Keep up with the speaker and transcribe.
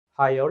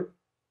Hi all,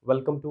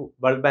 welcome to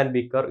Bulb and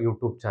Beaker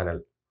YouTube channel.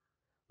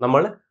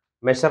 നമ്മൾ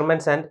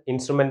measurements and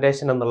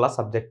instrumentation എന്നുള്ള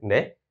സബ്ജക്റ്റിന്റെ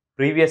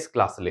previous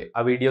ക്ലാസ്സിൽ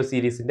video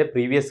സീരീസിന്റെ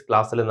previous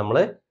ക്ലാസ്സിൽ നമ്മൾ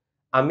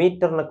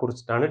അമീറ്ററിനെ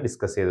കുറിച്ചിട്ടാണ്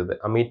ഡിസ്കസ് ചെയ്തത്.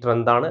 അമീറ്റർ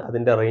എന്താണ്,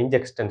 അതിന്റെ റേഞ്ച്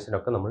എക്സ്റ്റൻഷൻ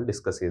ഒക്കെ നമ്മൾ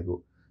ഡിസ്കസ് ചെയ്തു.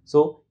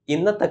 സോ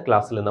ഇന്നത്തെ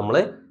ക്ലാസ്സിൽ നമ്മൾ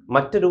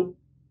മറ്റൊരു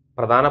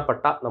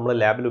പ്രധാനപ്പെട്ട നമ്മൾ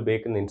ലാബിൽ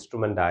ഉപയോഗിക്കുന്ന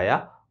ഇൻസ്ട്രുമെന്റ് ആയ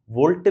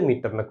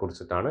വോൾട്ട്മീറ്ററിനെ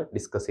കുറിച്ചിട്ടാണ്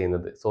ഡിസ്കസ്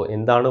ചെയ്യുന്നത്. സോ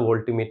എന്താണ്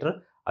വോൾട്ട്മീറ്റർ,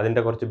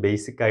 അതിന്റെ കുറച്ച്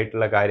ബേസിക്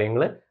ആയിട്ടുള്ള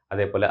കാര്യങ്ങൾ,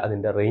 അതേപോലെ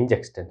അതിന്റെ റേഞ്ച്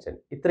എക്സ്റ്റൻഷൻ,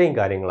 ഇത്രയും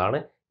കാര്യങ്ങളാണ്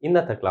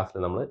ഇന്നത്തെ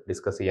ക്ലാസ്സിൽ നമ്മൾ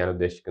ഡിസ്കസ് ചെയ്യാൻ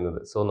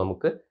ഉദ്ദേശിക്കുന്നത്. സോ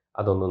നമുക്ക്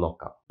അതൊന്ന്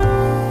നോക്കാം.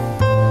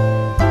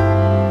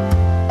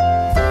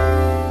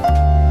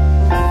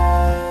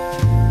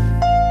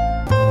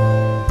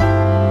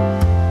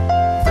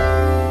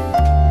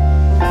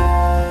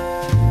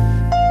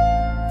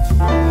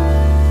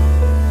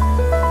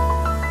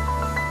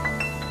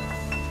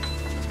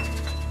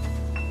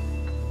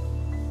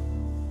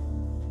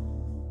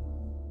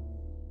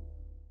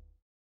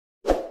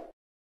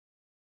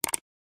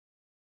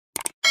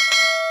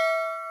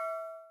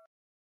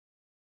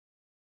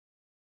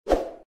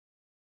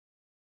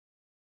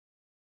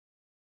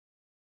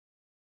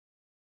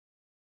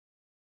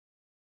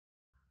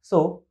 സോ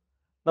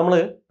നമ്മൾ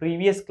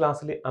പ്രീവിയസ്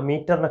ക്ലാസ്സിൽ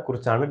അമീറ്ററിനെ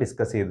കുറിച്ചാണ്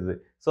ഡിസ്കസ് ചെയ്തത്.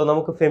 സോ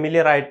നമുക്ക്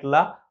ഫെമിലിയർ ആയിട്ടുള്ള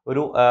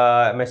ഒരു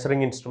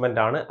മെഷറിംഗ്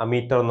ഇൻസ്ട്രുമെൻ്റ് ആണ്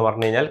അമീറ്റർ എന്ന്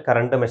പറഞ്ഞു കഴിഞ്ഞാൽ.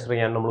 കറണ്ട് മെഷർ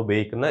ചെയ്യാൻ നമ്മൾ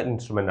ഉപയോഗിക്കുന്ന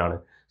ഇൻസ്ട്രുമെൻ്റ് ആണ്.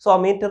 സോ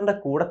അമീറ്ററിൻ്റെ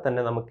കൂടെ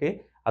തന്നെ നമുക്ക്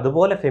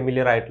അതുപോലെ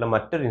ഫെമിലിയർ ആയിട്ടുള്ള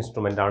മറ്റൊരു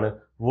ഇൻസ്ട്രുമെൻ്റ് ആണ്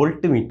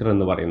വോൾട്ട്മീറ്റർ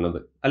എന്ന്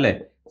പറയുന്നത്, അല്ലേ?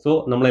 സോ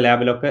നമ്മൾ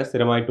ലാബിലൊക്കെ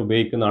സ്ഥിരമായിട്ട്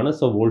ഉപയോഗിക്കുന്നതാണ്.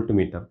 So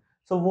voltmeter.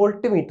 സോ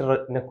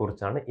വോൾട്ട്മീറ്ററിനെ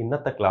കുറിച്ചാണ്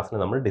ഇന്നത്തെ ക്ലാസ്സിൽ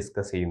നമ്മൾ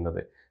ഡിസ്കസ്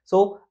ചെയ്യുന്നത്. സോ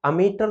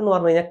അമീറ്റർ എന്ന്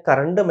പറഞ്ഞു കഴിഞ്ഞാൽ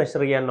കറണ്ട്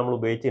മെഷർ ചെയ്യാൻ നമ്മൾ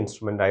ഉപയോഗിച്ച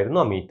ഇൻസ്ട്രുമെൻ്റ് ആയിരുന്നു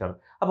അമീറ്റർ.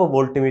 അപ്പോൾ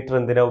വോൾട്ട്മീറ്റർ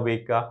എന്തിനാ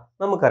ഉപയോഗിക്കുക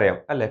നമുക്കറിയാം,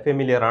 അല്ലേ?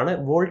 ഫെമിലിയർ ആണ്.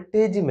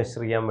 വോൾട്ടേജ്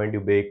മെഷർ ചെയ്യാൻ വേണ്ടി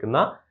ഉപയോഗിക്കുന്ന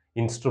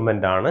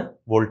ഇൻസ്ട്രുമെൻ്റ് ആണ്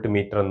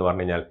വോൾട്ട്മീറ്റർ എന്ന്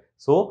പറഞ്ഞു കഴിഞ്ഞാൽ.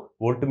 So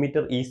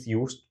voltmeter is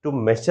used to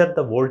measure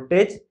the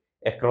voltage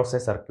across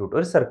A circuit.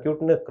 ഒരു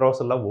സർക്യൂട്ടിന്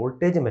അക്രോസ് ഉള്ള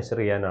വോൾട്ടേജ് മെഷർ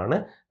ചെയ്യാനാണ്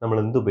നമ്മൾ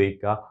എന്ത്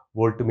ഉപയോഗിക്കുക,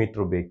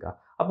 വോൾട്ട്മീറ്റർ ഉപയോഗിക്കുക.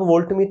 അപ്പോൾ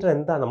വോൾട്ട്മീറ്റർ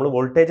എന്താ, നമ്മൾ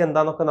വോൾട്ടേജ്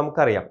എന്താണെന്നൊക്കെ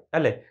നമുക്കറിയാം,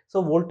 അല്ലേ? സോ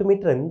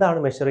വോൾട്ട്മീറ്റർ എന്താണ്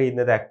മെഷർ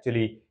ചെയ്യുന്നത്?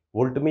 Actually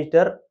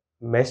voltmeter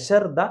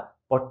measure the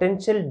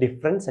potential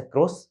difference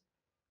across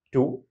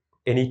to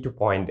any two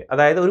point.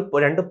 അതായത് ഒരു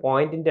രണ്ട്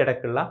പോയിന്റിന്റെ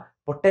ഇടയ്ക്കുള്ള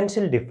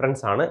പൊട്ടൻഷ്യൽ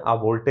ഡിഫറൻസ് ആണ് ആ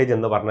വോൾട്ടേജ്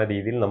എന്ന് പറഞ്ഞ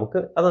രീതിയിൽ നമുക്ക്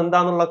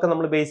അതെന്താണെന്നുള്ളതൊക്കെ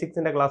നമ്മൾ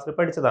ബേസിക്സിന്റെ ക്ലാസ്സിൽ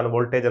പഠിച്ചതാണ്,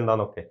 വോൾട്ടേജ്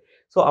എന്താണെന്നൊക്കെ.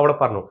 സോ അവിടെ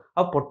പറഞ്ഞു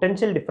ആ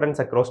potential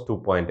difference across 2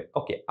 point.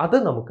 Okay, അത്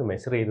നമുക്ക്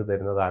മെഷർ ചെയ്ത്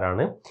തരുന്നത്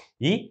ആരാണ്?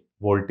 ഈ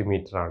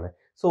വോൾട്ട്മീറ്റർ ആണ്.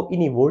 സോ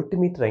ഇനി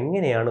വോൾട്ട്മീറ്റർ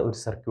എങ്ങനെയാണ് ഒരു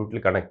സർക്യൂട്ടിൽ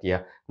കണക്ട്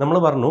ചെയ്യുക? നമ്മൾ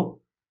പറഞ്ഞു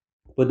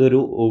ഇപ്പോൾ ഇതൊരു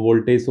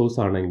വോൾട്ടേജ് സോഴ്സ്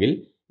ആണെങ്കിൽ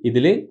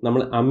ഇതിൽ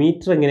നമ്മൾ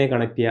അമീറ്റർ എങ്ങനെ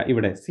കണക്ട് ചെയ്യുക?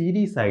 ഇവിടെ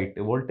സീരീസ് ആയിട്ട്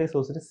വോൾട്ടേജ്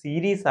സോഴ്സിന്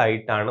സീരീസ്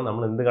ആയിട്ടാണ്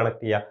നമ്മൾ എന്ത്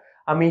കണക്ട് ചെയ്യുക?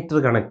 അമീറ്റർ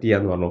കണക്ട് ചെയ്യുക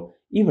എന്ന് പറഞ്ഞു.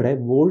 ഇവിടെ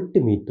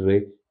വോൾട്ട്മീറ്റർ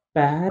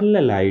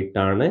പാരലൽ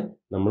ആയിട്ടാണ്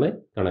നമ്മൾ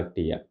കണക്ട്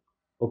ചെയ്യുക.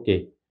 ഓക്കെ,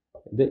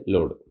 ഇത്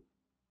ലോഡ്.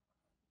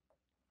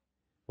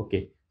 ഓക്കെ,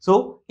 സോ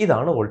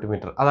ഇതാണ്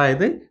വോൾട്ട്മീറ്റർ.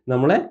 അതായത്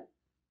നമ്മളെ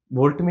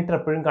വോൾട്ട്മീറ്റർ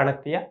എപ്പോഴും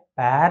കണക്ട് ചെയ്യുക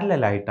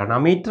പാരലൽ ആയിട്ടാണ്.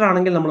 അമീറ്റർ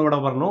ആണെങ്കിൽ നമ്മളിവിടെ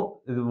പറഞ്ഞു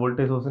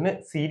വോൾട്ടേജ് സോഴ്സിന്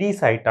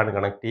സീരീസ് ആയിട്ടാണ്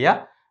കണക്ട് ചെയ്യുക.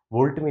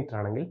 വോൾട്ട്മീറ്റർ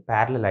ആണെങ്കിൽ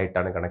പാരലൽ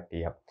ആയിട്ടാണ് കണക്ട്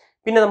ചെയ്യുക.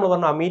 പിന്നെ നമ്മൾ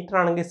പറഞ്ഞു അമീറ്റർ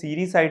ആണെങ്കിൽ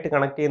സീരീസ് ആയിട്ട്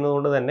കണക്ട് ചെയ്യുന്നത്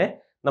കൊണ്ട് തന്നെ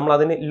നമ്മൾ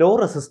അതിന് ലോ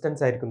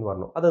റെസിസ്റ്റൻസ് ആയിരിക്കും എന്ന്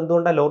പറഞ്ഞു.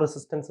 അതെന്തുകൊണ്ടാണ് ലോ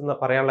റെസിസ്റ്റൻസ് എന്ന്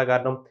പറയാനുള്ള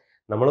കാരണം?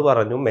 നമ്മൾ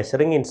പറഞ്ഞു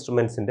മെഷറിംഗ്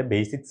ഇൻസ്ട്രുമെൻസിൻ്റെ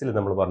ബേസിക്സിൽ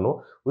നമ്മൾ പറഞ്ഞു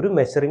ഒരു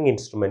മെഷറിംഗ്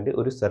ഇൻസ്ട്രുമെൻറ്റ്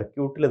ഒരു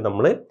സർക്യൂട്ടിൽ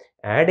നമ്മൾ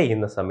ആഡ്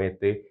ചെയ്യുന്ന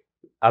സമയത്ത്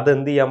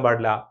അതെന്ത് ചെയ്യാൻ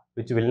പാടില്ല?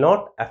 Which will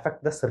not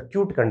affect the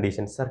circuit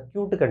condition.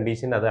 Circuit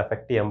condition അത്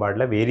അഫക്ട് ചെയ്യാൻ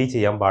പാടില്ല, വേരി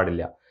ചെയ്യാൻ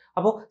പാടില്ല.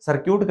 അപ്പോൾ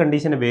സർക്യൂട്ട്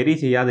കണ്ടീഷനെ വേരി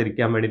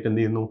ചെയ്യാതിരിക്കാൻ വേണ്ടിയിട്ട്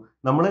എന്ത് ചെയ്യുന്നു?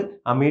 നമ്മൾ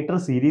അമീറ്റർ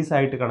സീരീസ്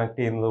ആയിട്ട് കണക്ട്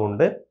ചെയ്യുന്നത്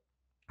കൊണ്ട്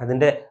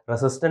അതിൻ്റെ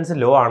റെസിസ്റ്റൻസ്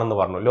ലോ ആണെന്ന്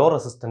പറഞ്ഞു. ലോ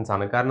റെസിസ്റ്റൻസ്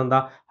ആണ്. കാരണം എന്താ?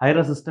 ഹൈ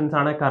റെസിസ്റ്റൻസ്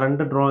ആണ്,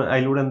 കറണ്ട് ഡ്രോ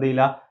അതിലൂടെ എന്ത്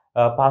ചെയ്യില്ല,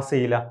 പാസ്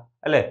ചെയ്യില്ല,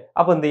 അല്ലേ?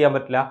 അപ്പോൾ എന്ത് ചെയ്യാൻ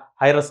പറ്റില്ല?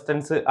 ഹൈ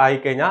റെസിസ്റ്റൻസ്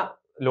ആയിക്കഴിഞ്ഞാൽ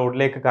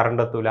ലോഡിലേക്ക്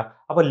കറണ്ട് എത്തൂല.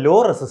 അപ്പോൾ ലോ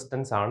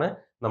റെസിസ്റ്റൻസ് ആണ്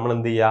നമ്മൾ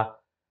എന്ത് ചെയ്യുക,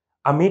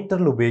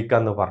 അമീറ്ററിൽ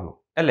ഉപയോഗിക്കാമെന്ന് പറഞ്ഞു,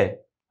 അല്ലേ?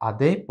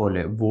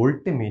 അതേപോലെ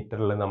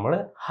വോൾട്ട്മീറ്ററിൽ നമ്മൾ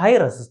ഹൈ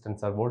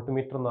റെസിസ്റ്റൻസ് ആണ്.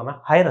 വോൾട്ട്മീറ്റർ എന്ന് പറഞ്ഞാൽ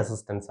ഹൈ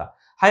റെസിസ്റ്റൻസാണ്.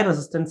 ഹൈ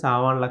റെസിസ്റ്റൻസ്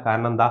ആവാനുള്ള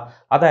കാരണം എന്താ?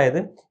 അതായത്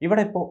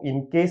ഇവിടെ ഇപ്പോൾ ഇൻ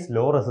കേസ്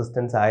ലോ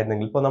റെസിസ്റ്റൻസ്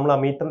ആയിരുന്നെങ്കിൽ, ഇപ്പോൾ നമ്മൾ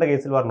അമീറ്ററിൻ്റെ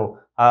കേസിൽ പറഞ്ഞു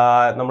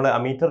നമ്മൾ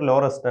അമീറ്റർ ലോ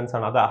റെസിസ്റ്റൻസ്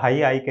ആണ്, അത് ഹൈ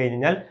ആയി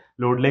കഴിഞ്ഞാൽ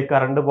ലോഡിലേക്ക്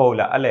കറണ്ട്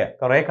പോകില്ല, അല്ലേ?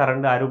 കുറേ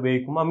കറണ്ട് ആരും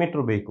ഉപയോഗിക്കും? അമീറ്റർ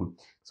ഉപയോഗിക്കും.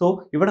 സോ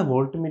ഇവിടെ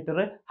വോൾട്ട്മീറ്റർ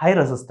ഹൈ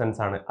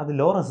റെസിസ്റ്റൻസ് ആണ്. അത്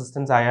ലോ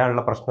റെസിസ്റ്റൻസ്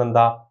ആയാലുള്ള പ്രശ്നം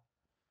എന്താ?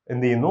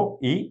 എന്ത് ചെയ്യുന്നു?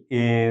 ഈ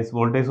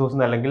വോൾട്ടേജ് സോഴ്സിൽ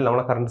നിന്ന് അല്ലെങ്കിൽ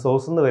നമ്മളെ കറണ്ട്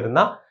സോഴ്സിൽ നിന്ന്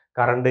വരുന്ന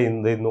കറണ്ട്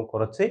എന്ത് ചെയ്യുന്നു?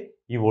 കുറച്ച്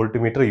ഈ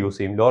വോൾട്ട്മീറ്റർ യൂസ്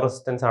ചെയ്യും. ലോ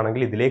റെസിസ്റ്റൻസ്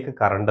ആണെങ്കിൽ ഇതിലേക്ക്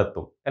കറണ്ട്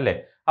എത്തും, അല്ലേ?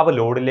 അപ്പോൾ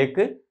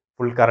ലോഡിലേക്ക്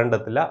ഫുൾ കറണ്ട്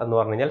എത്തില്ല എന്ന്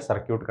പറഞ്ഞു കഴിഞ്ഞാൽ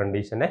സർക്യൂട്ട്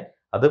കണ്ടീഷനെ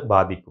അത്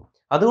ബാധിക്കും.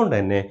 അതുകൊണ്ട്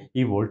തന്നെ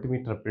ഈ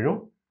വോൾട്ട്മീറ്റർ എപ്പോഴും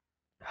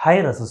ഹൈ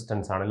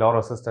റെസിസ്റ്റൻസ് ആണ്. ലോ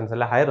റെസിസ്റ്റൻസ്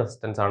അല്ല, ഹൈ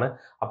റെസിസ്റ്റൻസ് ആണ്.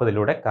 അപ്പോൾ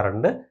ഇതിലൂടെ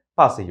കറണ്ട്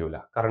പാസ് ചെയ്യൂല,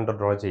 കറണ്ട്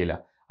ഡ്രോ ചെയ്യില്ല.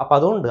 അപ്പോൾ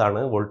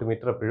അതുകൊണ്ടാണ്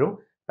വോൾട്ട്മീറ്റർ എപ്പോഴും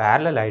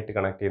പാരലൽ ആയിട്ട്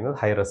കണക്ട് ചെയ്യുന്നത്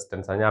ഹൈ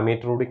റെസിസ്റ്റൻസ് ആണ്. ഞാൻ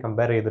അമീറ്റർ കൂടി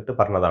കമ്പയർ ചെയ്തിട്ട്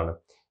പറഞ്ഞതാണ്.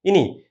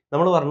 ഇനി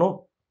നമ്മൾ പറഞ്ഞു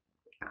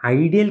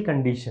ഐഡിയൽ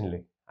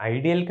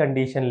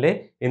കണ്ടീഷനിൽ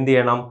എന്ത്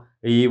ചെയ്യണം?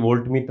 ഈ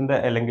വോൾട്ട്മീറ്ററിൻ്റെ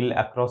അല്ലെങ്കിൽ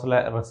അക്രോസുള്ള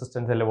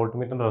റെസിസ്റ്റൻസ് അല്ലെ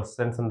വോൾട്ട്മീറ്ററിൻ്റെ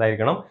റെസിസ്റ്റൻസ്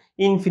എന്തായിരിക്കണം?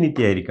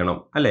 ഇൻഫിനിറ്റി ആയിരിക്കണം,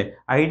 അല്ലേ?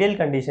 ഐഡിയൽ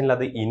കണ്ടീഷനിൽ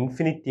അത്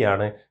ഇൻഫിനിറ്റി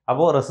ആണ്.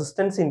 അപ്പോൾ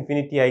റെസിസ്റ്റൻസ്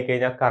ഇൻഫിനിറ്റി ആയി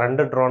കഴിഞ്ഞാൽ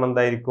കറണ്ട് ഡ്രോൺ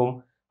എന്തായിരിക്കും?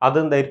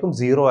 അതെന്തായിരിക്കും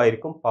 0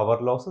 ആയിരിക്കും, പവർ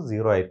ലോസ്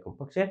 0 ആയിരിക്കും.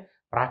 പക്ഷേ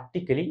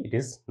practically it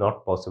is not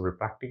possible.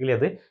 Practically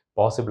അത്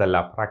പോസിബിൾ അല്ല.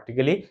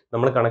 പ്രാക്ടിക്കലി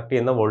നമ്മൾ കണക്ട്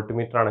ചെയ്യുന്ന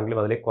വോൾട്ട്മീറ്റർ ആണെങ്കിലും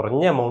അതിൽ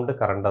കുറഞ്ഞ എമൗണ്ട്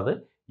കറണ്ട് അത്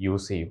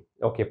യൂസ് ചെയ്യും.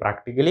 ഓക്കെ,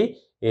 പ്രാക്ടിക്കലി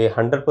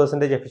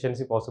 100%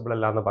 എഫിഷ്യൻസി പോസിബിൾ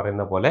അല്ല എന്ന്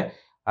പറയുന്ന പോലെ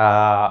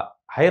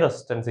ഹൈ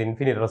റെസിസ്റ്റൻസ്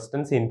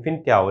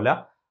ഇൻഫിനിറ്റി ആവില്ല.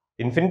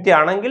 ഇൻഫിനിറ്റി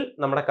ആണെങ്കിൽ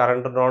നമ്മുടെ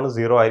കറണ്ട് ഡ്രോൺ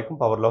 0 ആയിരിക്കും,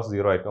 പവർ ലോസ്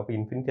 0 ആയിരിക്കും. അപ്പോൾ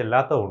ഇൻഫിനിറ്റി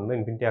അല്ലാത്തതുകൊണ്ട്,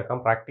 ഇൻഫിനിറ്റി ആക്കാൻ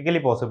പ്രാക്ടിക്കലി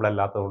പോസിബിൾ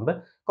അല്ലാത്തതുകൊണ്ട്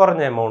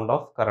കുറഞ്ഞ amount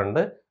of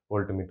current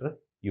voltmeter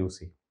use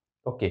ചെയ്യും.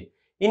 ഓക്കെ,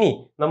 ഇനി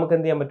നമുക്ക്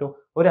എന്ത് ചെയ്യാൻ പറ്റും?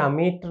 ഒരു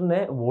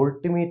അമീറ്ററിനെ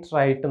വോൾട്ട്മീറ്റർ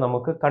ആയിട്ട്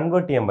നമുക്ക്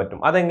കൺവേർട്ട് ചെയ്യാൻ പറ്റും.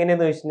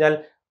 അതെങ്ങനെയെന്ന് വെച്ച് കഴിഞ്ഞാൽ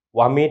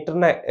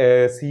അമീറ്ററിനെ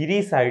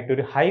സീരീസ് ആയിട്ട്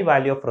ഒരു high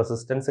value of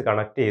resistance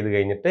connect ചെയ്ത്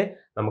കഴിഞ്ഞിട്ട്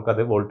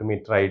നമുക്കത്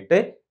വോൾട്ട്മീറ്റർ ആയിട്ട്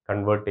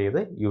കൺവേർട്ട്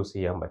ചെയ്ത് യൂസ്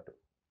ചെയ്യാൻ പറ്റും.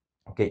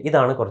 ഓക്കെ,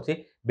 ഇതാണ് കുറച്ച്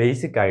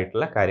ബേസിക്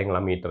ആയിട്ടുള്ള കാര്യങ്ങൾ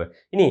അമീറ്റർ.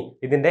 ഇനി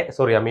ഇതിൻ്റെ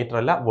അമീറ്റർ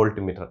അല്ല,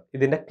 വോൾട്ട്മീറ്റർ.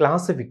 ഇതിൻ്റെ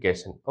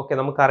ക്ലാസിഫിക്കേഷൻ. ഓക്കെ,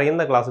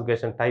 നമുക്കറിയുന്ന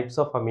ക്ലാസിഫിക്കേഷൻ ടൈപ്സ്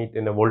ഓഫ്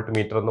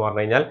വോൾട്ട്മീറ്റർ എന്ന്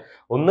പറഞ്ഞു കഴിഞ്ഞാൽ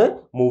ഒന്ന്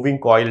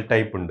മൂവിങ് കോയിൽ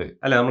ടൈപ്പ് ഉണ്ട്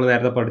അല്ലെ, നമ്മൾ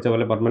നേരത്തെ പഠിച്ച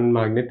പോലെ permanent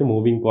magnet,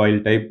 moving coil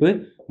type,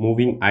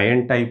 moving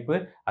iron type,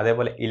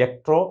 അതേപോലെ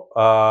ഇലക്ട്രോ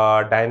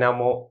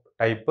ഡൈനാമോ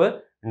ടൈപ്പ്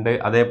ഉണ്ട്,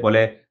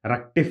 അതേപോലെ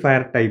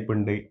റെക്ടിഫയർ ടൈപ്പ്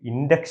ഉണ്ട്,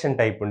 ഇൻഡക്ഷൻ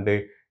ടൈപ്പ് ഉണ്ട്,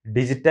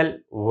 ഡിജിറ്റൽ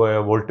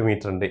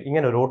വോൾട്ട്മീറ്റർ ഉണ്ട്.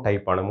 ഇങ്ങനെ ഓരോ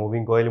ടൈപ്പാണ്.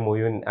 Moving coil,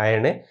 moving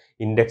iron,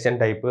 induction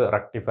type,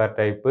 rectifier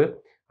type,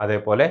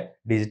 അതേപോലെ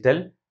ഡിജിറ്റൽ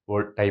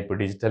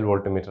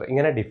വോൾട്ട്മീറ്റർ.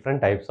 ഇങ്ങനെ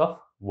ഡിഫറെൻറ്റ് ടൈപ്സ് ഓഫ്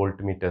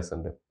വോൾട്ട്മീറ്റേഴ്സ്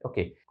ഉണ്ട്.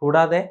 ഓക്കെ,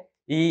 കൂടാതെ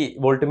ഈ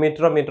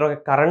വോൾട്ട്മീറ്ററും ഒക്കെ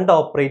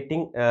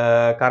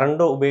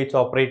കറണ്ട് ഉപയോഗിച്ച്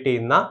ഓപ്പറേറ്റ്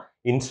ചെയ്യുന്ന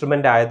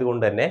ഇൻസ്ട്രുമെൻ്റ്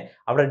ആയതുകൊണ്ട് തന്നെ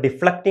അവിടെ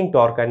ഡിഫ്ലക്റ്റിംഗ്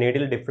ടോർക്ക്,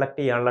 നീഡിൽ ഡിഫ്ലക്റ്റ്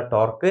ചെയ്യാനുള്ള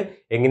ടോർക്ക്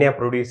എങ്ങനെയാണ്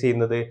പ്രൊഡ്യൂസ്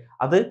ചെയ്യുന്നത്?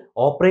 അത്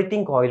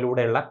ഓപ്പറേറ്റിംഗ്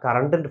കോയിലൂടെയുള്ള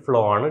കറണ്ട്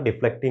ഫ്ലോ ആണ്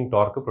ഡിഫ്ലക്റ്റിംഗ്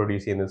ടോർക്ക്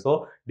പ്രൊഡ്യൂസ് ചെയ്യുന്നത്. So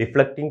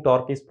deflecting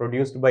torque is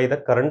produced by the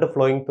current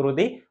flowing through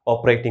the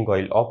operating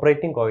coil.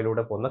 Operating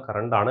കോയിലൂടെ പോകുന്ന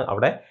കറണ്ടാണ്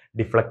അവിടെ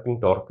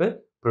ഡിഫ്ലക്റ്റിംഗ് ടോർക്ക്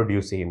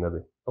പ്രൊഡ്യൂസ് ചെയ്യുന്നത്.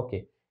 ഓക്കെ,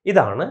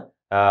 ഇതാണ്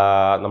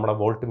നമ്മുടെ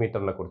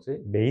വോൾട്ട്മീറ്ററിനെ കുറിച്ച്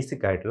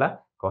ബേസിക് ആയിട്ടുള്ള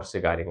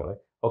കുറച്ച് കാര്യങ്ങൾ.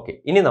 ഓക്കെ,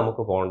 ഇനി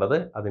നമുക്ക് പോകേണ്ടത്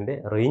അതിൻ്റെ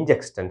റേഞ്ച്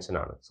എക്സ്റ്റൻഷൻ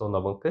ആണ്. സോ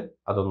നമുക്ക്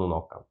അതൊന്ന്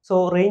നോക്കാം. സോ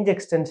റേഞ്ച്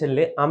എക്സ്റ്റൻഷനിൽ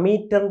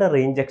അമീറ്ററിൻ്റെ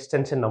റേഞ്ച്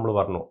എക്സ്റ്റൻഷൻ നമ്മൾ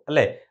പറഞ്ഞു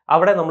അല്ലേ?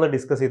 അവിടെ നമ്മൾ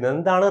ഡിസ്കസ് ചെയ്യുന്നത്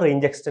എന്താണ്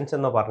റേഞ്ച് എക്സ്റ്റൻഷൻ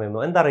എന്ന്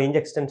പറഞ്ഞിരുന്നു. എന്താ റേഞ്ച്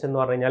എക്സ്റ്റൻഷൻ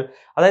എന്ന് പറഞ്ഞു കഴിഞ്ഞാൽ,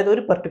 അതായത്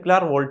ഒരു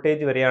പെർട്ടിക്കുലർ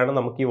വോൾട്ടേജ് വരെയാണ്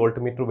നമുക്ക് ഈ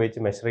വോൾട്ട്മീറ്റർ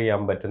ഉപയോഗിച്ച് മെഷർ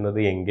ചെയ്യാൻ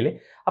പറ്റുന്നത് എങ്കിൽ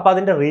അപ്പോൾ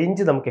അതിൻ്റെ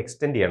റേഞ്ച് നമുക്ക്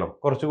എക്സ്റ്റെൻഡ് ചെയ്യണം.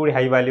 കുറച്ചുകൂടി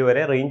ഹൈ വാല്യൂ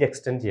വരെ റേഞ്ച്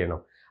എക്സ്റ്റെൻഡ്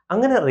ചെയ്യണം.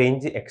 അങ്ങനെ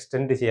റേഞ്ച്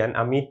എക്സ്റ്റെൻഡ് ചെയ്യാൻ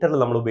അമീറ്ററിൽ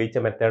നമ്മൾ ഉപയോഗിച്ച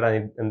മെത്തേഡ്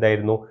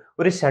എന്തായിരുന്നു?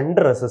 ഒരു ഷണ്ട്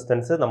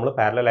റെസിസ്റ്റൻസ് നമ്മൾ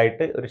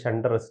പാരലലായിട്ട് ഒരു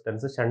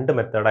ഷണ്ട്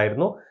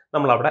മെത്തേഡായിരുന്നു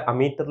നമ്മൾ അവിടെ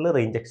അമീറ്ററിൽ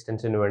റേഞ്ച്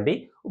എക്സ്റ്റൻഷന് വേണ്ടി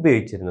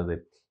ഉപയോഗിച്ചിരുന്നത്.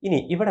 ഇനി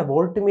ഇവിടെ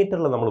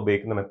വോൾട്ട്മീറ്ററിൽ നമ്മൾ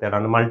ഉപയോഗിക്കുന്ന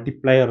മെത്തേഡാണ്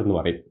മൾട്ടിപ്ലയർ എന്ന്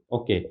പറയും.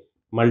 Okay,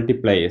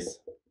 multipliers.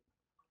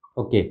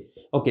 ഓക്കെ,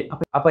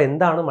 അപ്പോൾ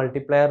എന്താണ്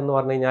മൾട്ടിപ്ലയർ എന്ന്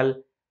പറഞ്ഞു കഴിഞ്ഞാൽ?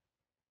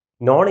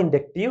 Non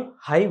inductive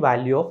high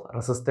value of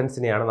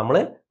റെസിസ്റ്റൻസിനെയാണ് നമ്മൾ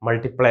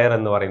മൾട്ടിപ്ലയർ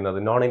എന്ന് പറയുന്നത്.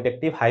 Non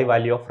inductive high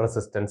value of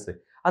resistance,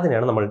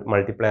 അതിനെയാണ് നമ്മൾ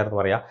മൾട്ടിപ്ലയർ എന്ന്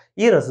പറയുക.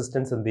 ഈ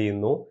റെസിസ്റ്റൻസ് എന്ത്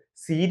ചെയ്യുന്നു?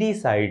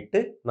 സീരീസ് ആയിട്ട്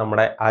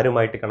നമ്മുടെ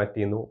ആരുമായിട്ട് കണക്ട്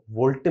ചെയ്യുന്നു?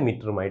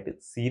 വോൾട്ട്മീറ്ററുമായിട്ട്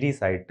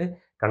സീരീസ് ആയിട്ട്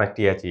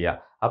കണക്ട് ചെയ്യുക.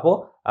 അപ്പോൾ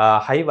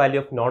high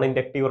value of non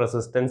inductive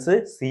resistance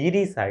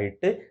series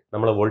ആയിട്ട്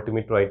നമ്മൾ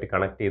വോൾട്ട്മീറ്ററുമായിട്ട്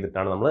കണക്ട്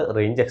ചെയ്തിട്ടാണ് നമ്മൾ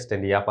റേഞ്ച്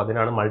എക്സ്റ്റെൻഡ് ചെയ്യുക. അപ്പോൾ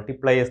അതിനാണ്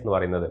മൾട്ടിപ്ലയേഴ്സ് എന്ന്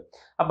പറയുന്നത്.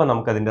 അപ്പോൾ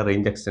നമുക്കതിൻ്റെ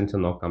റേഞ്ച്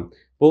എക്സ്റ്റൻഷൻ നോക്കാം.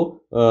 അപ്പോൾ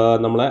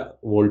നമ്മളെ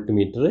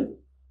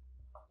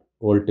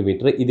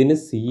വോൾട്ട്മീറ്റർ ഇതിന്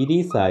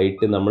സീരീസ്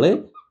ആയിട്ട് നമ്മൾ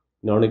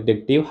non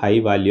inductive high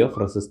value of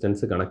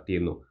resistance connect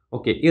ചെയ്യുന്നു.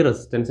 ഓക്കെ, ഈ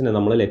റെസിസ്റ്റൻസിനെ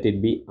നമ്മൾ ലെറ്റ്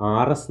ഇറ്റ് ബി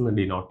RS എന്ന്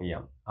ഡിനോട്ട്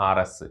ചെയ്യാം.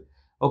 RS.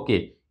 ഓക്കെ,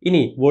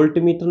 ഇനി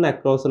വോൾട്ട്മീറ്ററിന്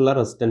അക്രോസ് ഉള്ള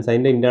റെസിസ്റ്റൻസ്,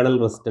 അതിൻ്റെ ഇൻറ്റേർണൽ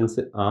റെസിസ്റ്റൻസ്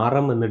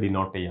RM എന്ന്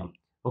ഡിനോട്ട് ചെയ്യാം.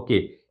 ഓക്കെ,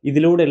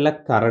 ഇതിലൂടെയുള്ള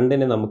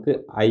കറണ്ടിനെ നമുക്ക്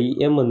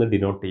IM എന്ന്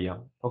ഡിനോട്ട് ചെയ്യാം.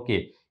 ഓക്കെ,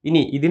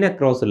 ഇനി ഇതിന്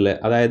അക്രോസ് ഉള്ള,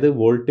 അതായത്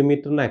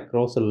വോൾട്ട്മീറ്ററിന്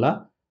അക്രോസ് ഉള്ള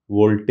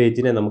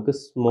വോൾട്ടേജിനെ നമുക്ക്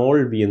സ്മോൾ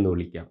v എന്ന്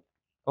വിളിക്കാം.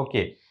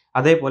 ഓക്കെ,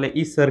 അതേപോലെ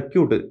ഈ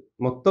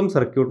മൊത്തം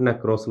സർക്യൂട്ടിന്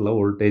അക്രോസ് ഉള്ള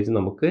വോൾട്ടേജ്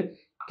നമുക്ക്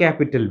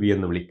ക്യാപിറ്റൽ V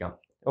എന്ന് വിളിക്കാം.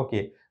 ഓക്കെ,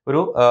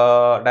 ഒരു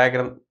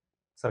ഡയഗ്രാം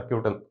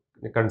സർക്യൂട്ട്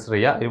കൺസിഡർ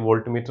ചെയ്യുക. ഒരു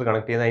വോൾട്ട്മീറ്റർ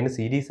കണക്ട് ചെയ്യുന്ന അതിന്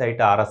സീരീസ്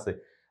ആയിട്ട് RS,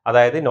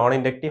 അതായത് non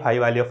inductive high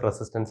value of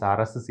resistance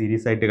RS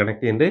series ആയിട്ട്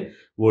കണക്ട് ചെയ്യുന്നുണ്ട്.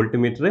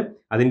 വോൾട്ട്മീറ്റർ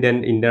അതിൻ്റെ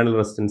ഇൻറ്റേർണൽ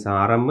റെസിസ്റ്റൻസ്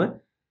RM,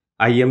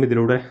 IM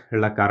ഇതിലൂടെ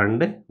ഉള്ള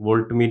കറണ്ട്,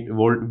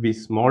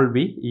 സ്മോൾ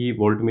v ഈ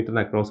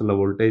വോൾട്ട്മീറ്ററിന് അക്രോസ് ഉള്ള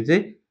വോൾട്ടേജ്,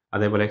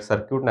 അതേപോലെ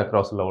സർക്യൂട്ടിന്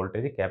അക്രോസ് ഉള്ള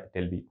വോൾട്ടേജ്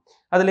ക്യാപിറ്റൽ V.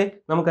 അതിൽ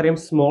നമുക്കറിയാം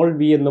സ്മോൾ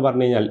v എന്ന്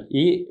പറഞ്ഞു കഴിഞ്ഞാൽ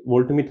ഈ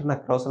വോൾട്ട്മീറ്ററിന്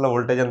അക്രോസ് ഉള്ള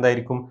വോൾട്ടേജ്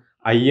എന്തായിരിക്കും?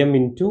 IM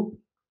into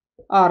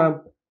RM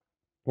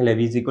അല്ലെ?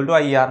 V is equal to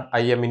IR,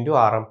 IM into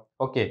RM.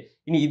 Okay,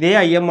 ഇനി ഇതേ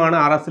IM ആണ്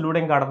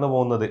RSലൂടെയും കടന്നു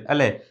പോകുന്നത്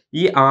അല്ലേ?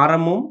 ഈ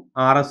RM-ഉം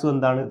RS-ഉം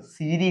എന്താണ്?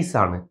 സീരീസ്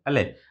ആണ്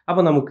അല്ലേ?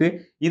 അപ്പോൾ നമുക്ക്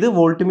ഇത്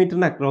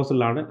വോൾട്ട്മീറ്ററിന് അക്രോസ്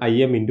ഉള്ളതാണ്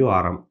IM into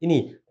RM. ഇനി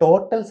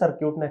ടോട്ടൽ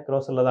സർക്യൂട്ടിന്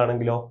അക്രോസ്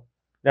ഉള്ളതാണെങ്കിലോ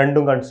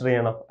രണ്ടും കൺസിഡർ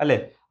ചെയ്യണം അല്ലേ?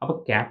 അപ്പോൾ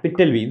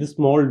ക്യാപിറ്റൽ V, ഇത്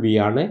സ്മോൾ v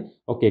ആണ്.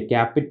 ഓക്കെ,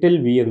 ക്യാപിറ്റൽ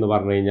V എന്ന്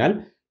പറഞ്ഞു കഴിഞ്ഞാൽ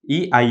ഈ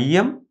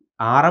IM,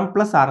 RM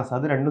പ്ലസ് RS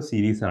അത് രണ്ടും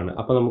സീരീസ് ആണ്.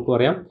 അപ്പോൾ നമുക്ക്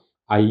പറയാം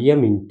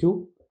IM into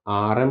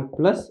RM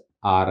plus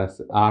RS.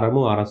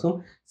 RM-ഉം RS-ഉം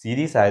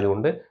series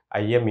ആയതുകൊണ്ട്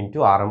IM into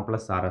RM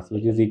plus RS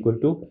which is equal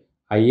to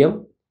IM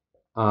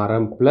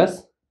RM plus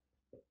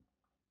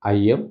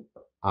IM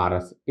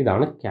RS.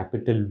 ഇതാണ്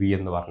ക്യാപിറ്റൽ V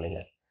എന്ന് പറഞ്ഞു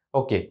കഴിഞ്ഞാൽ.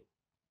 ഓക്കെ,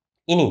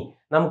 ഇനി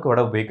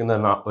നമുക്കിവിടെ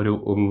ഉപയോഗിക്കുന്ന ഒരു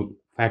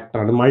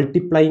ഫാക്ടറാണ്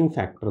മൾട്ടിപ്ലൈയിങ്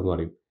ഫാക്ടർ എന്ന്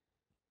പറയും.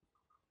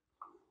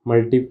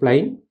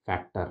 Multiplying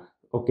factor.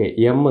 ഓക്കെ,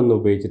 എം എന്ന്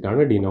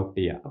ഉപയോഗിച്ചിട്ടാണ് ഡിനോട്ട്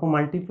ചെയ്യുക. അപ്പോൾ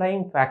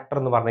മൾട്ടിപ്ലൈയിങ് ഫാക്ടർ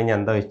എന്ന് പറഞ്ഞു കഴിഞ്ഞാൽ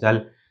എന്താ വെച്ചാൽ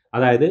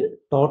അതായത്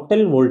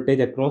total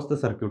voltage across the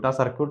circuit, ആ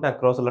സർക്യൂട്ടിന്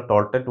അക്രോസ് ഉള്ള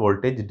total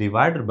voltage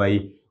divided by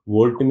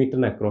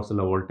വോൾട്ട്മീറ്ററിന് across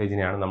ഉള്ള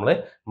വോൾട്ടേജിനെയാണ് നമ്മൾ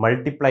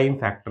മൾട്ടിപ്ലൈയിങ്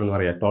ഫാക്ടർ എന്ന്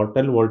പറയുക.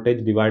 Total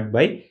voltage divide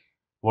by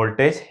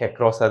voltage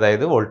across,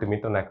 അതായത്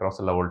വോൾട്ട്മീറ്ററിന് അക്രോസ്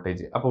ഉള്ള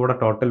വോൾട്ടേജ്. അപ്പോൾ ഇവിടെ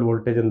ടോട്ടൽ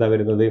വോൾട്ടേജ് എന്താ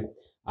വരുന്നത്?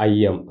 ഐ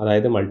എം,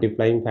 അതായത്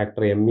multiplying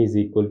factor M is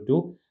equal to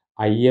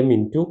I M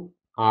into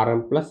R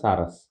M plus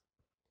R S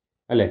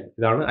അല്ലേ?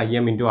 ഇതാണ് I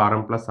M into R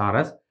M plus R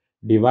S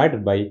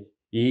divided by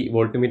ഈ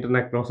വോൾട്ട്മീറ്ററിന്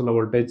അക്രോസ് ഉള്ള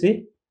voltage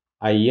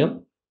I M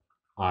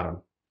R M.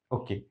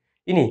 Okay,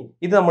 ഇനി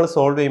ഇത് നമ്മൾ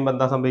solve ചെയ്യുമ്പോൾ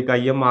എന്താ സംഭവിക്കുക?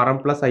 I M R M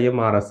plus I M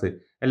R S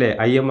അല്ലേ?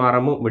 I M R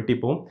M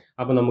വെട്ടിപ്പോവും.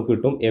 അപ്പോൾ നമുക്ക്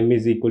കിട്ടും M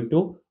is equal to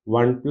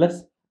 1 plus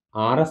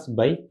R S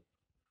by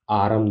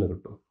R M എന്ന്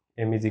കിട്ടും.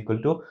 M is equal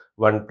to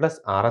 1 plus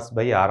R S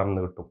by R M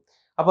എന്ന് കിട്ടും.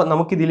 അപ്പോൾ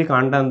നമുക്കിതിൽ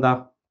കാണേണ്ട എന്താ?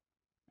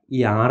 ഈ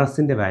ആർ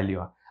എസിൻ്റെ വാല്യൂ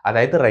ആണ്.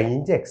 അതായത്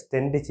റേഞ്ച്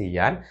എക്സ്റ്റെൻഡ്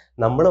ചെയ്യാൻ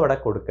നമ്മളിവിടെ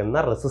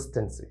കൊടുക്കുന്ന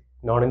resistance,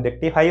 non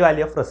inductive high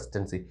value of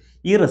resistance,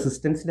 ഈ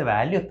റെസിസ്റ്റൻസിൻ്റെ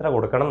വാല്യൂ എത്ര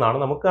കൊടുക്കണം എന്നാണ്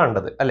നമുക്ക്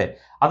കാണേണ്ടത് അല്ലേ?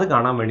 അത്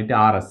കാണാൻ വേണ്ടിയിട്ട്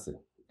ആർ എസ്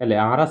അല്ലേ,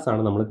 ആർ എസ്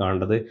ആണ് നമ്മൾ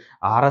കാണേണ്ടത്.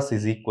 R S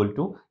is equal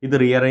to, ഇത്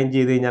റീഅറേഞ്ച്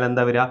ചെയ്ത് കഴിഞ്ഞാൽ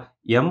എന്താ വരിക?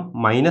 M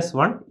minus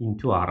 1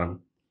 into R M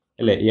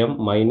അല്ലേ? M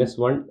minus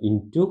 1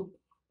 into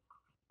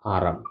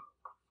R M.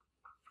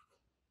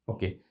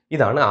 Okay,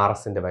 ഇതാണ് ആർ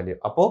എസിൻ്റെ വാല്യൂ.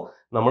 അപ്പോൾ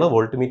നമ്മൾ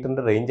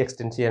വോൾട്ട്മീറ്ററിൻ്റെ റേഞ്ച്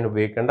എക്സ്റ്റെൻഡ് ചെയ്യാൻ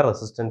ഉപയോഗിക്കേണ്ട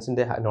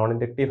റെസിസ്റ്റൻസിൻ്റെ non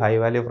inductive high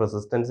value of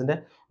റെസിസ്റ്റൻസിൻ്റെ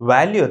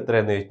value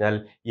എത്രയെന്ന് ചോദിച്ചാൽ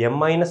M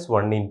minus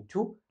 1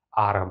 into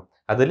R M.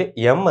 അതിൽ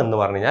എം എന്ന്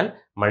പറഞ്ഞു കഴിഞ്ഞാൽ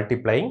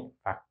മൾട്ടിപ്ലൈയിങ്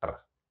ഫാക്ടർ.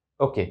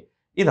 ഓക്കെ,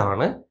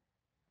 ഇതാണ്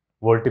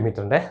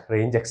വോൾട്ട്മീറ്ററിൻ്റെ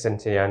റേഞ്ച്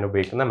എക്സ്റ്റെൻഡ് ചെയ്യാൻ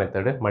ഉപയോഗിക്കുന്ന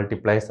മെത്തേഡ്,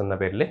 മൾട്ടിപ്ലയേഴ്സ് എന്ന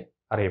പേരിൽ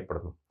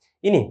അറിയപ്പെടുന്നു.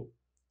 ഇനി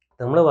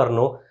നമ്മൾ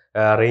പറഞ്ഞു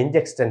റേഞ്ച്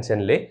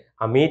എക്സ്റ്റൻഷനിൽ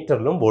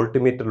അമീറ്ററിലും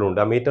വോൾട്ട്മീറ്ററിലും ഉണ്ട്.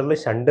 അമീറ്ററിൽ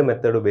ഷണ്ട്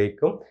മെത്തേഡ്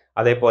ഉപയോഗിക്കും,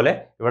 അതേപോലെ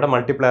ഇവിടെ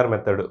മൾട്ടിപ്ലയർ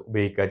മെത്തേഡ്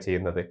ഉപയോഗിക്കുക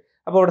ചെയ്യുന്നത്.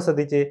 അപ്പോൾ അവിടെ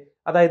ശ്രദ്ധിച്ച്,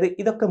 അതായത്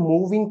ഇതൊക്കെ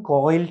മൂവിങ്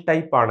കോയിൽ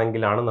ടൈപ്പ്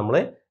ആണെങ്കിലാണ് നമ്മൾ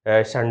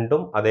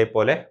ഷണ്ടും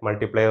അതേപോലെ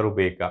മൾട്ടിപ്ലയർ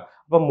ഉപയോഗിക്കുക.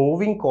 അപ്പോൾ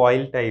മൂവിങ്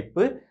കോയിൽ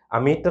ടൈപ്പ്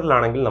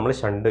അമീറ്ററിലാണെങ്കിൽ നമ്മൾ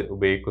ഷണ്ട്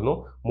ഉപയോഗിക്കുന്നു,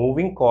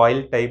 മൂവിങ്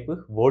കോയിൽ ടൈപ്പ്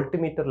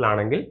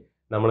വോൾട്ട്മീറ്ററിലാണെങ്കിൽ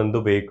നമ്മൾ എന്ത്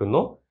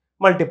ഉപയോഗിക്കുന്നു?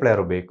 മൾട്ടിപ്ലയർ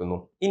ഉപയോഗിക്കുന്നു.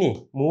 ഇനി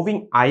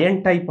മൂവിങ് അയൺ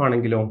ടൈപ്പ്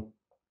ആണെങ്കിലോ?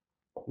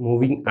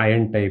 Moving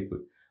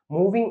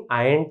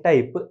iron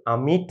type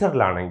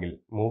അമീറ്ററിലാണെങ്കിൽ,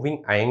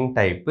 moving iron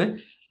type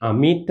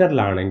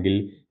അമീറ്ററിലാണെങ്കിൽ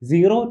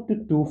 0 to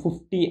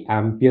 250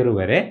 ampere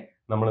വരെ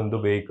നമ്മൾ എന്ത്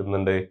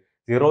ഉപയോഗിക്കുന്നുണ്ട്?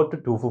 0 to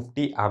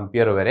 250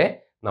 ആംപിയർ വരെ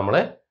നമ്മൾ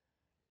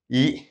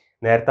ഈ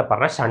നേരത്തെ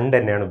പറഞ്ഞ ഷണ്ട്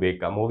തന്നെയാണ്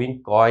ഉപയോഗിക്കുക.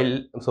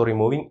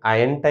 മൂവിങ്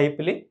അയൺ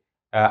ടൈപ്പിൽ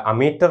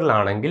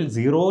അമീറ്ററിലാണെങ്കിൽ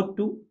 0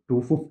 to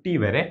 250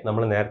 വരെ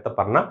നമ്മൾ നേരത്തെ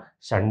പറഞ്ഞ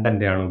ഷണ്ട്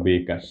തന്നെയാണ്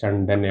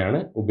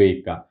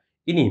ഉപയോഗിക്കുക.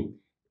 ഇനി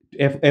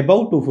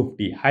എബവ്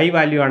 250 ഹൈ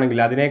വാല്യൂ ആണെങ്കിൽ,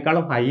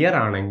 അതിനേക്കാളും ഹയർ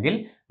ആണെങ്കിൽ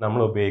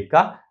നമ്മൾ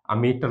ഉപയോഗിക്കുക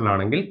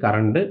അമീറ്ററിലാണെങ്കിൽ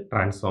current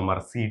transformer,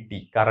 CT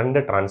current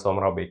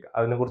transformer ഉപയോഗിക്കുക.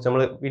 അതിനെക്കുറിച്ച്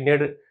നമ്മൾ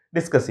പിന്നീട്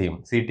ഡിസ്കസ് ചെയ്യും,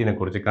 CTനെ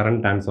കുറിച്ച്,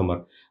 കറണ്ട് ട്രാൻസ്ഫോമർ.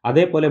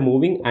 അതേപോലെ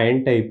മൂവിങ് അയൺ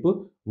ടൈപ്പ്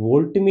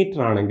വോൾട്ട്മീറ്റർ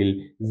ആണെങ്കിൽ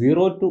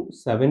 0 to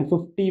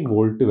 750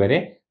 വോൾട്ട് വരെ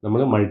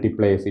നമ്മൾ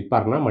മൾട്ടിപ്ലയേഴ്സ്, ഈ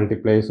പറഞ്ഞ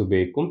മൾട്ടിപ്ലയേഴ്സ്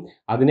ഉപയോഗിക്കും.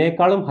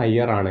 അതിനേക്കാളും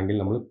ഹയർ ആണെങ്കിൽ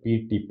നമ്മൾ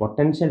PT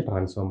പൊട്ടൻഷ്യൽ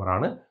ട്രാൻസ്ഫോമർ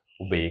ആണ്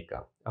ഉപയോഗിക്കുക.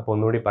 അപ്പോൾ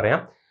ഒന്നുകൂടി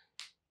പറയാം,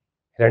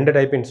 രണ്ട്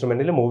ടൈപ്പ്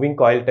ഇൻസ്ട്രുമെന്റിൽ മൂവിങ്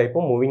കോയിൽ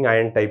ടൈപ്പും മൂവിങ്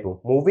അയൺ ടൈപ്പും.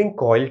 മൂവിങ്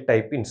കോയിൽ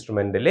ടൈപ്പ്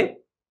ഇൻസ്ട്രുമെന്റിൽ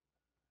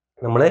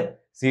നമ്മൾ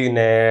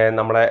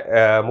നമ്മളെ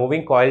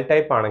മൂവിങ് കോയിൽ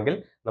ടൈപ്പ് ആണെങ്കിൽ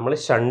നമ്മൾ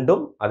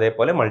ഷണ്ടും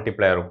അതേപോലെ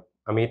മൾട്ടിപ്ലയറും,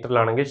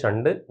 അമീറ്ററിലാണെങ്കിൽ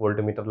shunt,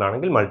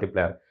 വോൾട്ട്മീറ്ററിലാണെങ്കിൽ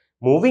multiplier.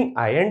 Moving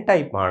iron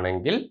type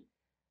ആണെങ്കിൽ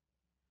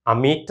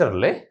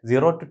അമീറ്ററിൽ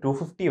 0 to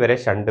 250 വരെ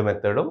ഷണ്ട്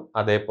മെത്തേഡും,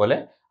 അതേപോലെ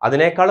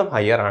അതിനേക്കാളും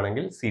ഹയർ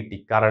ആണെങ്കിൽ CT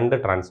കറണ്ട്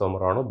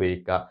ട്രാൻസ്ഫോമറാണ്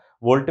ഉപയോഗിക്കുക.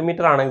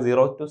 വോൾട്ട്മീറ്റർ ആണെങ്കിൽ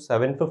 0 to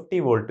 750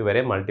 വോൾട്ട്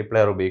വരെ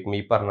മൾട്ടിപ്ലയർ ഉപയോഗിക്കും,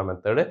 ഈ പറഞ്ഞ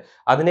മെത്തേഡ്.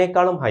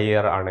 അതിനേക്കാളും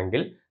ഹയർ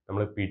ആണെങ്കിൽ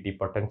നമ്മൾ PT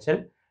പൊട്ടൻഷ്യൽ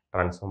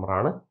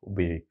ട്രാൻസ്ഫോമറാണ്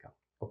ഉപയോഗിക്കുക.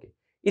 ഓക്കെ,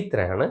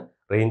 ഇത്രയാണ്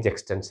റേഞ്ച്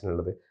എക്സ്റ്റൻഷൻ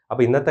ഉള്ളത്.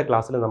 അപ്പോൾ ഇന്നത്തെ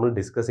ക്ലാസ്സിൽ നമ്മൾ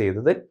ഡിസ്കസ്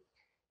ചെയ്തത്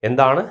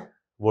എന്താണ്?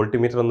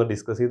 വോൾട്ട്മീറ്റർ ഒന്ന്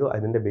ഡിസ്കസ് ചെയ്തു,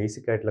 അതിൻ്റെ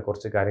ബേസിക് ആയിട്ടുള്ള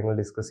കുറച്ച് കാര്യങ്ങൾ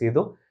ഡിസ്കസ്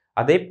ചെയ്തു,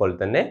 അതേപോലെ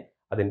തന്നെ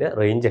അതിൻ്റെ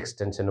റേഞ്ച്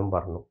എക്സ്റ്റൻഷനും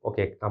പറഞ്ഞു.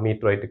 ഓക്കെ,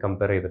 അമീറ്ററുമായിട്ട്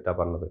കമ്പയർ ചെയ്തിട്ടാണ്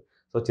പറഞ്ഞത്.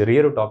 സോ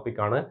ചെറിയൊരു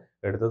ടോപ്പിക്കാണ്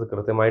എടുത്തത്,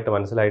 കൃത്യമായിട്ട്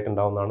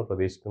മനസ്സിലായിട്ടുണ്ടാവുമെന്നാണ്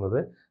പ്രതീക്ഷിക്കുന്നത്.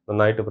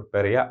 നന്നായിട്ട്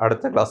പ്രിപ്പയർ ചെയ്യുക.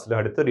 അടുത്ത ക്ലാസ്സിൽ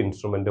അടുത്തൊരു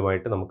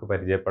ഇൻസ്ട്രുമെൻറ്റുമായിട്ട് നമുക്ക്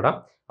പരിചയപ്പെടാം.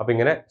 അപ്പോൾ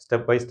ഇങ്ങനെ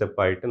സ്റ്റെപ്പ് ബൈ സ്റ്റെപ്പ്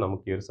ആയിട്ട്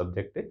നമുക്ക് ഈ ഒരു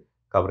സബ്ജക്റ്റ്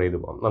കവർ ചെയ്ത്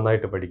പോകാം.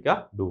 നന്നായിട്ട് പഠിക്കുക.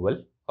 Do well.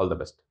 All the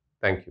best.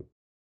 Thank you.